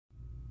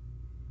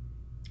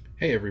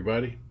Hey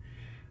everybody,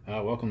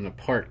 welcome to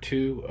part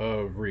 2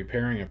 of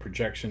repairing a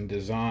projection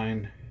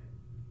design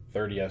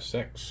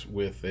 30SX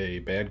with a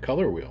bad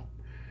color wheel.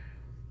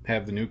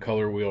 Have the new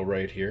color wheel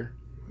right here.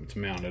 It's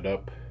mounted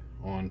up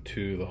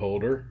onto the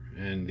holder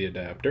and the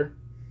adapter.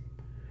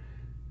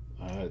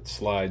 It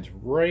slides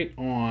right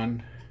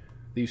on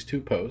these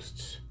two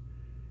posts,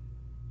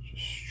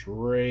 just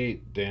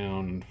straight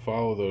down, and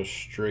follow those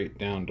straight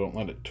down. Don't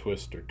let it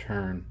twist or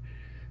turn.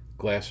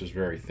 Glass is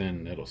very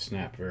thin, it'll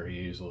snap very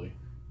easily.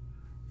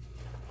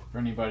 For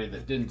anybody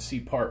that didn't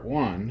see part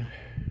 1,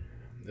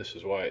 this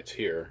is why it's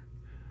here.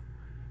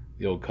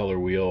 The old color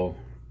wheel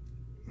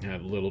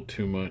had a little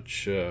too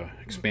much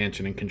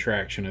expansion and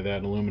contraction of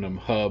that aluminum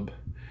hub,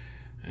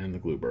 and the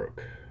glue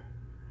broke.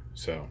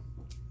 So,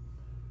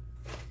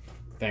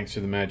 thanks to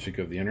the magic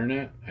of the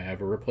internet, I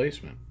have a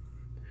replacement.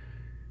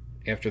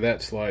 After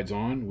that slides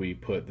on, we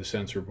put the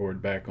sensor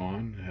board back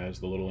on. It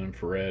has the little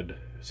infrared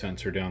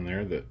sensor down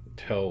there that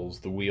tells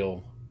the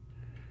wheel,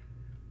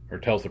 or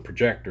tells the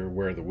projector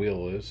where the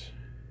wheel is.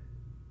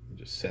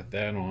 Just set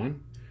that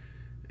on,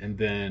 and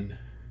then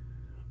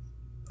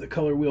the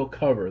color wheel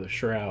cover, the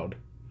shroud,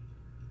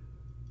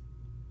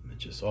 it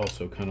just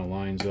also kind of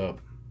lines up,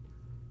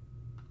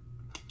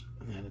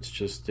 and then it's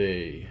just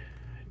a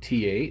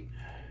T8.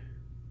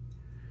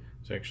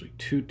 It's actually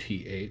two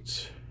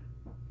T8s.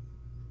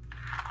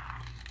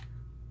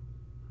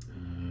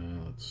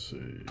 Let's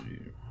see,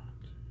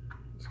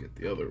 let's get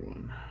the other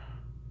one.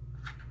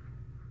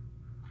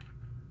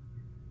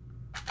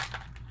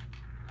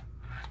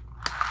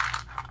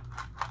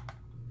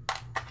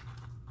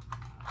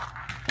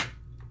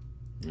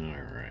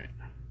 Alright,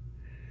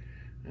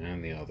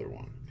 and the other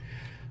one.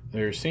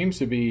 There seems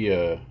to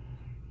be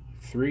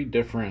 3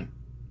 different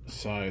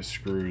size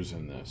screws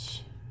in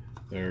this.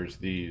 There's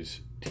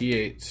these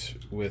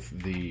T8s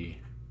with the,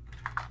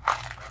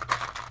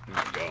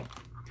 there we go,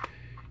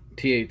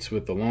 T8s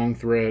with the long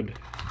thread,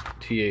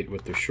 T8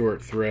 with the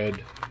short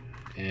thread,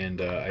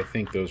 and I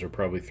think those are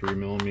probably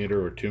 3mm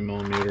or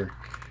 2mm,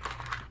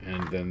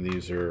 and then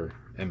these are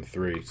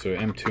M3, so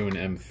M2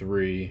 and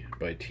M3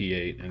 by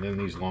T8, and then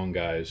these long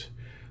guys,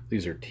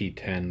 these are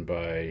T10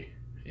 by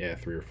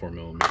 3 or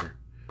 4mm.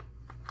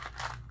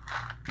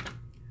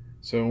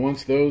 So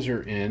once those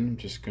are in, I'm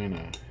just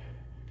gonna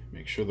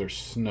make sure they're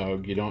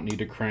snug. You don't need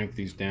to crank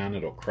these down,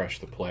 it'll crush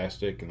the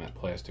plastic and that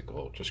plastic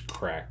will just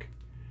crack.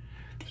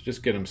 So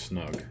just get them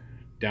snug,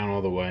 down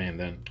all the way, and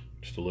then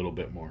just a little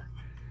bit more.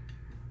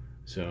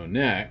 So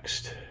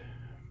next,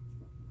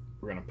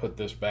 we're gonna put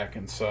this back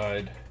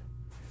inside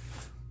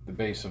the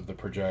base of the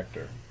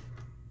projector.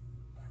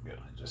 I'm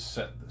gonna just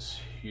set this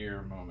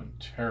here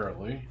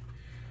momentarily.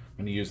 I'm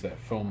gonna use that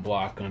foam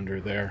block under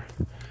there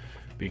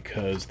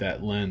because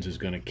that lens is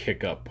gonna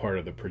kick up part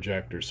of the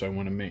projector, so I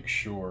wanna make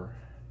sure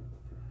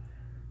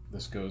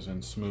this goes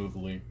in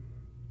smoothly,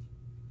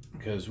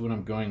 because what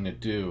I'm going to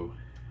do,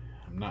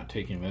 I'm not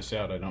taking this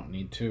out, I don't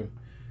need to.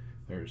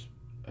 There's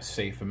a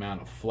safe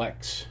amount of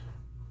flex,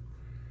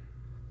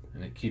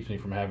 and it keeps me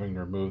from having to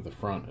remove the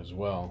front as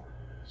well.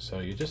 So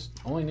you just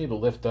only need to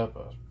lift up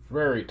a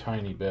very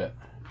tiny bit,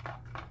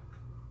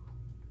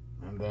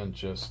 and then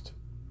just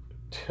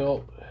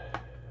tilt,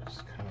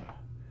 just kind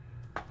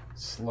of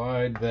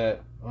slide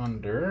that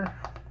under.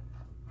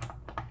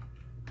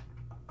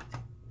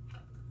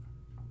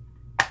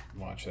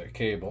 Watch that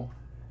cable.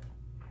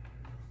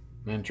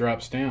 And then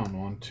drops down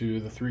onto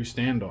the 3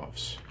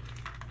 standoffs.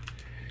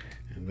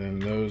 And then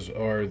those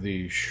are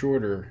the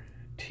shorter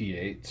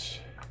T8s.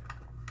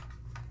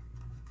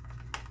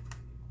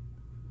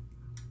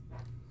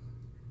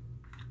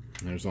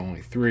 There's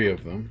only 3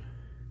 of them.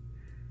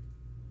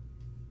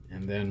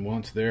 And then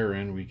once they're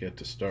in, we get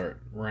to start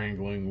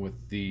wrangling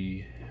with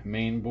the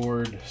main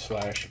board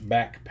 /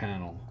 back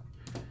panel.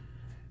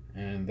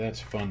 And that's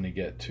fun to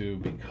get to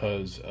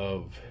because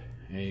of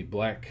a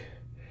black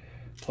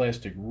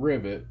plastic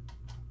rivet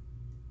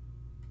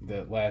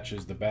that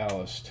latches the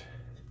ballast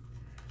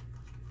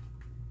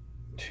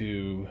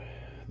to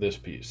this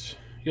piece.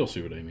 You'll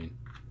see what I mean.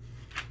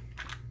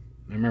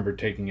 I remember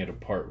taking it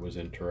apart was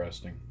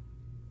interesting.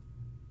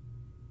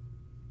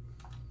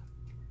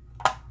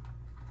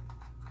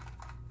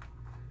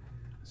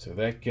 So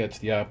that gets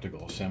the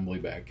optical assembly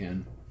back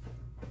in.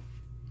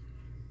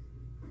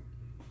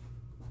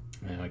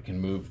 And I can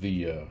move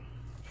the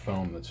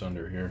foam that's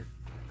under here.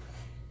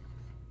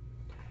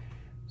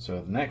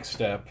 So the next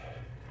step,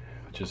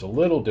 which is a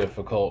little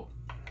difficult,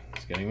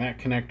 is getting that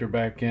connector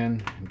back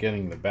in and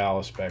getting the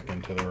ballast back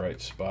into the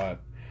right spot.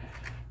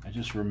 I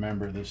just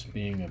remember this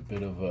being a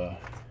bit of a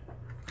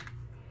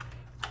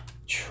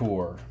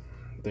chore.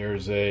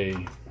 There's a,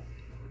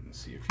 let's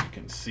see if you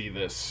can see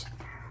this,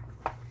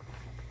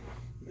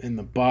 in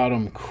the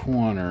bottom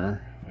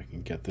corner, if I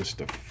can get this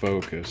to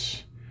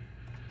focus,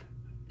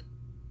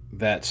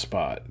 that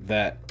spot,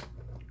 that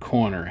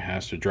corner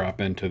has to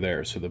drop into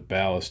there, so the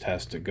ballast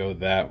has to go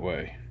that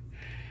way.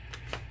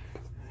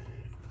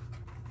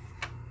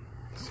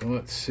 So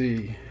let's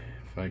see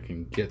if I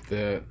can get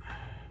that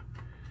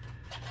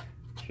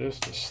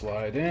just to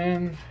slide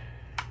in,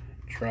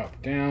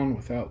 drop down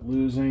without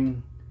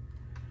losing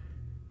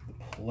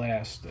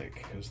plastic,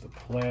 because the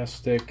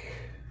plastic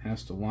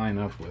has to line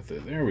up with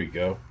it. There we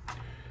go.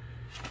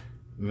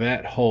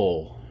 That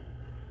hole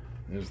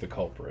is the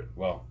culprit.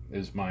 Well,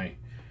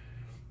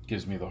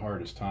 gives me the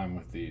hardest time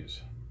with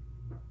these.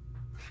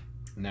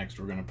 Next,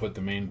 we're going to put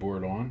the main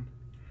board on.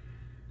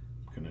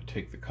 I'm going to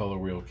take the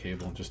ColorWheel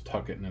cable and just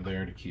tuck it into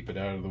there to keep it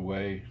out of the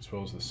way, as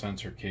well as the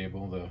sensor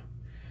cable. The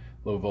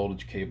low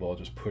voltage cable I'll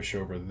just push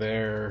over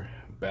there.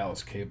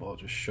 Ballast cable I'll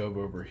just shove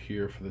over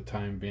here for the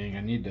time being.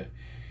 I need to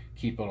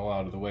keep it all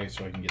out of the way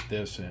so I can get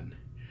this in.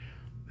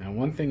 Now,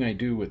 one thing I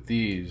do with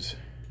these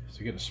is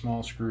to get a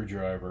small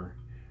screwdriver.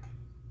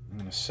 I'm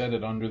going to set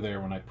it under there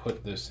when I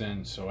put this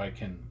in so I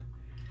can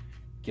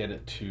get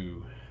it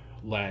to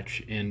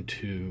latch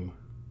into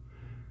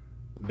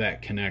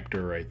that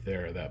connector right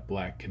there, that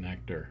black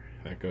connector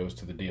that goes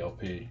to the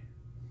DLP.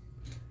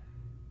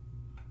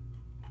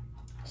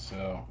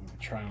 So I'm going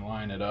to try and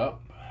line it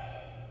up.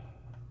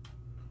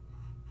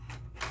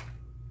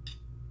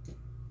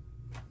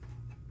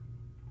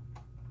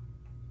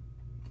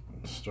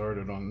 Start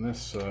it on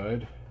this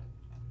side.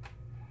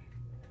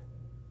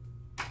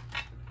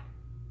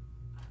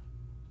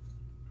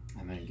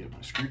 And then get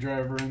my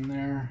screwdriver in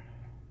there.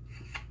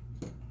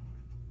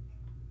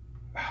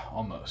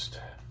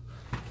 Almost.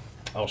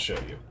 I'll show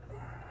you.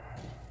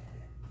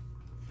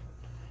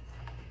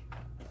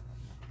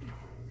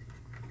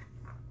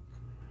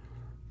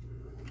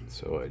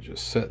 So I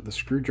just set the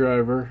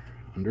screwdriver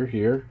under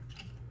here.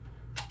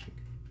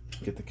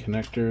 Get the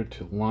connector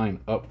to line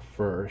up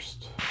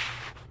first.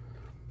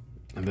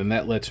 And then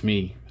that lets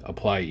me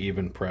apply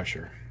even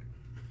pressure.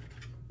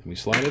 Then we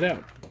slide it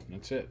out.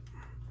 That's it.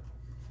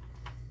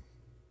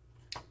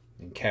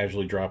 And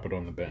casually drop it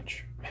on the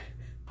bench.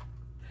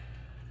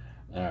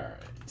 Alright,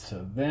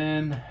 so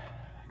then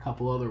a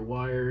couple other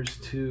wires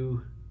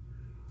to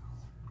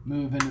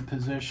move into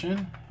position.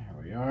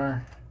 Here we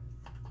are.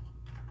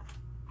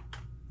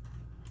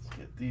 Let's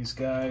get these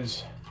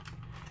guys.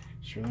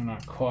 Make sure they're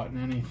not caught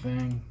in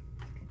anything.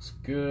 Looks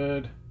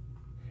good.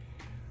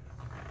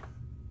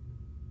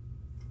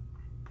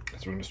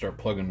 So we're going to start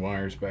plugging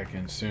wires back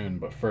in soon,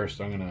 but first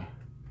I'm going to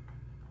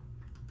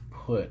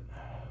put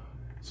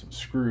some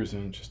screws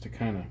in just to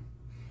kind of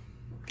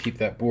keep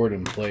that board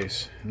in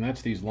place. And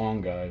that's these long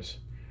guys.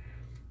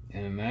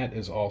 And that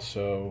is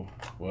also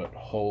what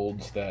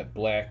holds that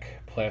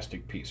black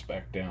plastic piece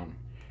back down.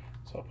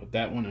 So I'll put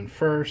that one in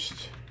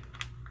first.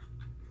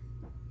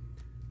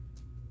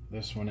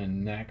 This one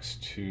in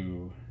next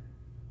to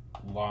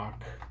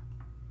lock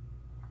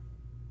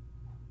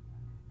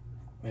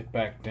it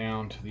back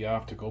down to the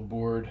optical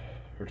board,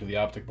 or to the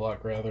optic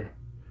block rather.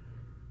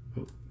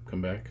 Oh,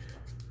 come back.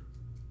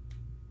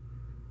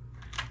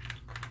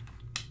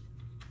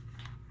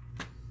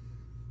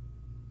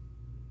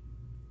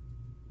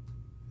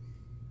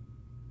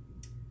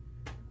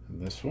 And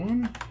this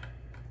one.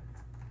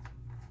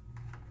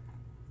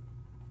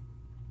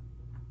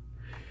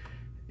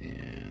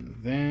 And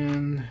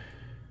then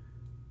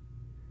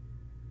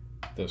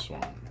this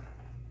one.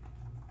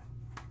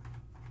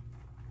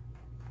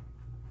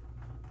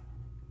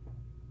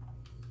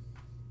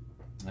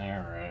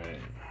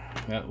 Alright,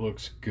 that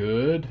looks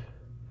good.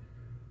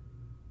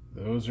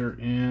 Those are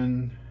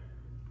in.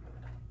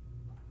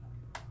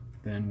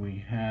 Then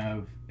we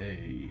have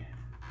a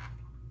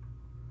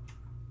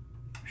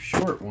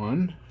short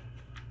one,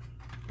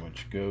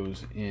 which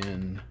goes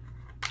in,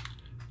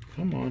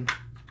 come on,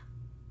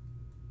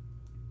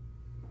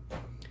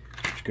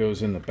 which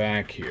goes in the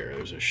back here.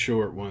 There's a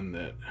short one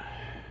that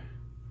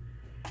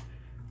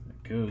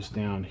goes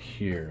down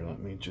here. Let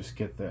me just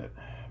get that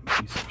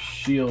piece of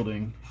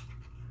shielding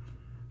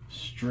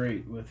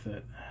straight with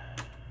it.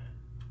 I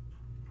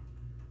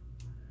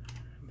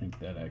think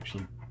that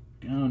actually,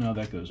 oh no,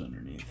 that goes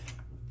underneath.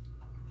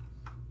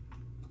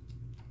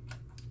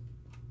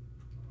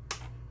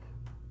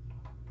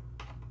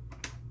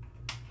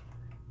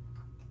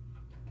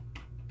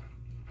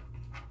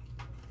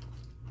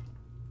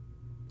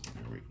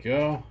 There we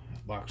go.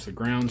 It locks the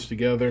grounds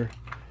together.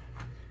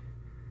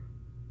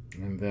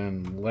 And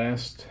then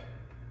last,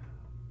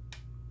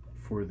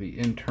 for the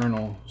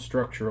internal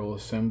structural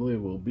assembly,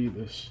 will be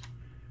this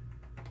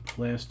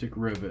plastic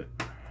rivet.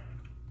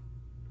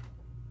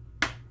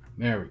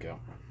 There we go.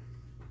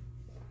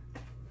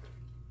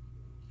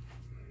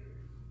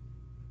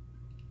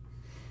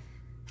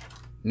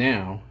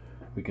 Now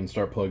we can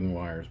start plugging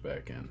wires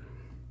back in.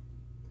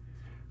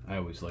 I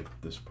always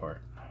liked this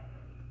part.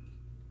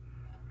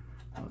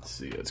 Let's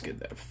see, let's get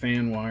that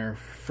fan wire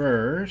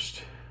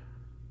first.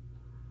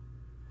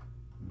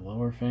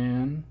 Blower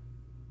fan.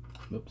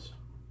 Oops.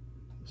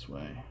 This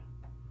way.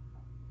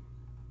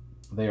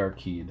 They are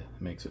keyed,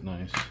 makes it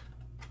nice.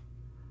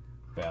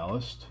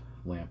 Ballast,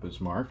 lamp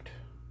is marked.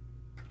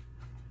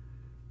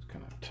 Just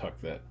kind of tuck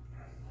that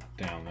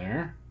down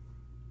there.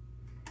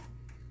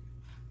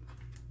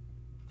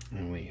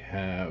 And we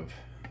have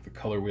the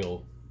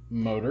ColorWheel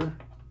motor,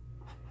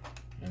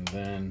 and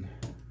then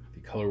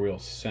the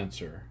ColorWheel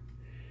sensor.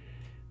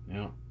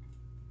 Now,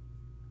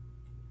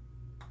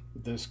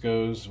 this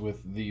goes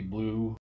with the blue